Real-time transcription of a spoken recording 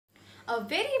A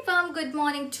very warm good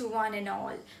morning to one and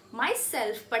all.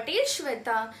 Myself Patel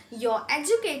Shweta, your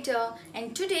educator,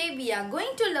 and today we are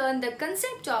going to learn the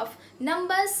concept of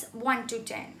numbers 1 to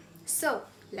 10. So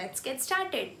let's get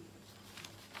started.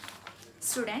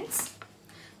 Students,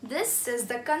 this is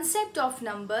the concept of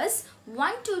numbers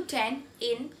 1 to 10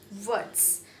 in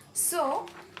words. So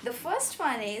the first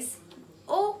one is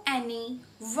O-N-E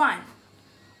 1,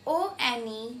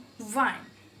 O-N-E 1,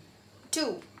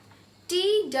 2.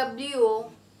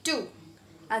 T-W-O 2,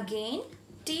 again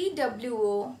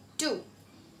T-W-O 2,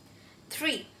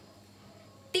 3.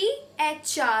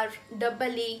 T-H-R-E-E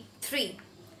 3,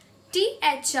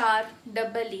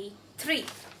 T-H-R-E-E 3.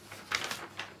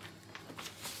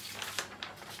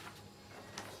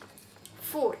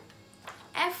 4.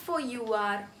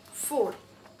 F-O-U-R 4,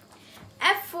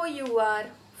 F-O-U-R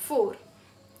 4.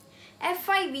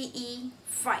 F-I-V-E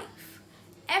 5,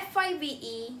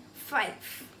 F-I-V-E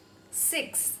 5.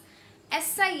 6.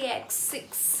 S-I-X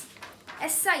 6,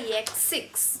 S-I-X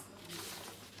 6.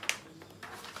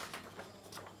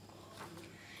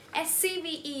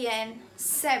 S-C-V-E-N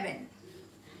 7,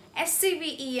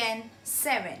 S-C-V-E-N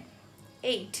 7.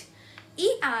 8.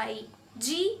 E-I-G-H-T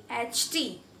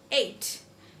 8,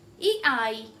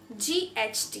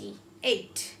 E-I-G-H-T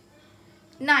 8.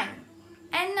 9.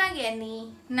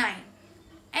 N-I-N-E 9,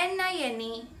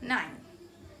 N-I-N-E 9.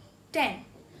 10.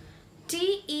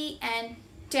 T-E-N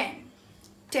 10,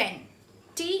 10,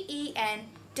 T-E-N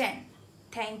 10.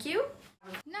 Thank you.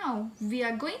 Now we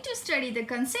are going to study the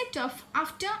concept of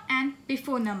after and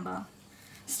before number.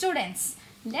 Students,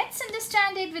 let's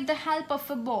understand it with the help of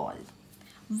a ball.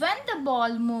 When the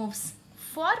ball moves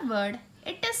forward,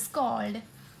 it is called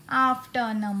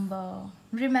after number.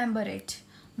 Remember it.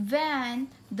 When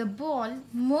the ball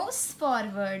moves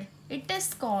forward, it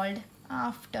is called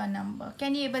after number.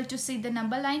 Can you able to see the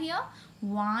number line here?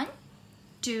 1,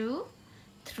 2,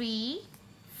 3,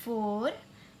 4,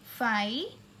 5,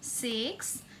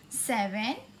 6,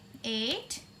 7,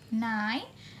 8, 9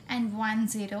 and 1,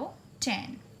 0,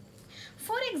 10.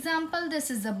 For example, this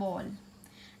is a ball,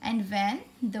 and when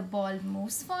the ball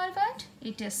moves forward,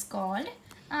 it is called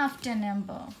after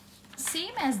number.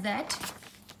 Same as that,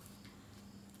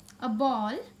 a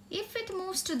ball, if it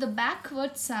moves to the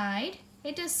backward side,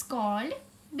 it is called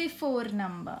before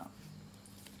number.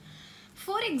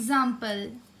 For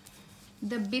example,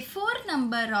 the before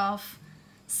number of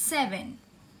 7.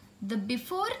 The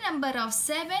before number of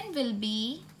 7 will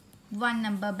be one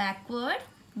number backward.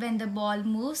 When the ball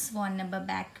moves one number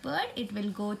backward, it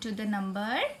will go to the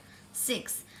number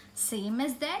 6. Same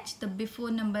as that, the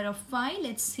before number of 5.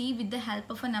 Let's see with the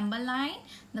help of a number line.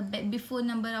 The before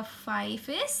number of 5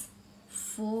 is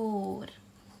 4.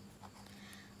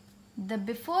 The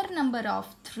before number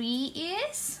of 3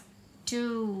 is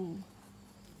 2.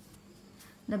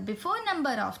 The before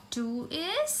number of 2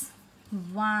 is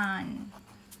 1.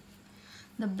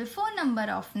 The before number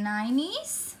of 9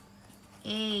 is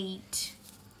 8.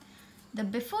 The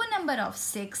before number of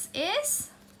 6 is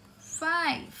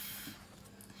 5.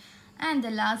 And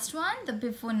the last one, the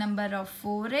before number of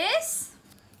 4 is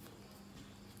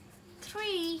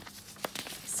 3.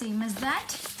 Same as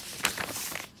that.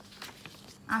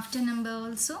 After number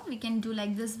also we can do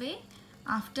like this way.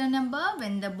 After number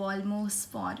when the ball moves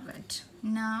forward.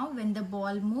 Now when the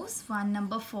ball moves one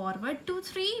number forward to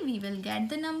 3, we will get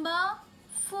the number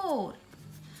 4.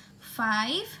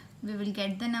 5, we will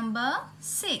get the number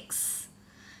 6.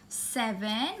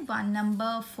 7, one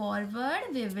number forward,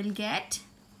 we will get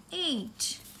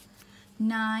 8.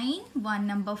 9, one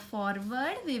number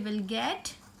forward, we will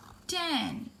get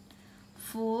 10.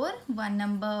 4, one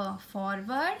number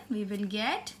forward, we will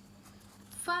get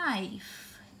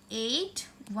 5. 8,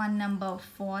 one number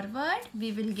forward,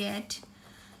 we will get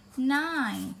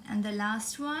 9. And the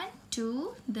last one,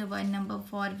 2, the one number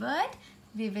forward,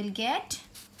 we will get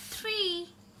 3.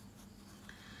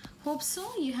 Hope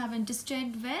so you have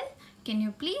understood well. Can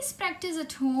you please practice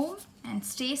at home and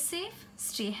stay safe,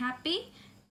 stay happy.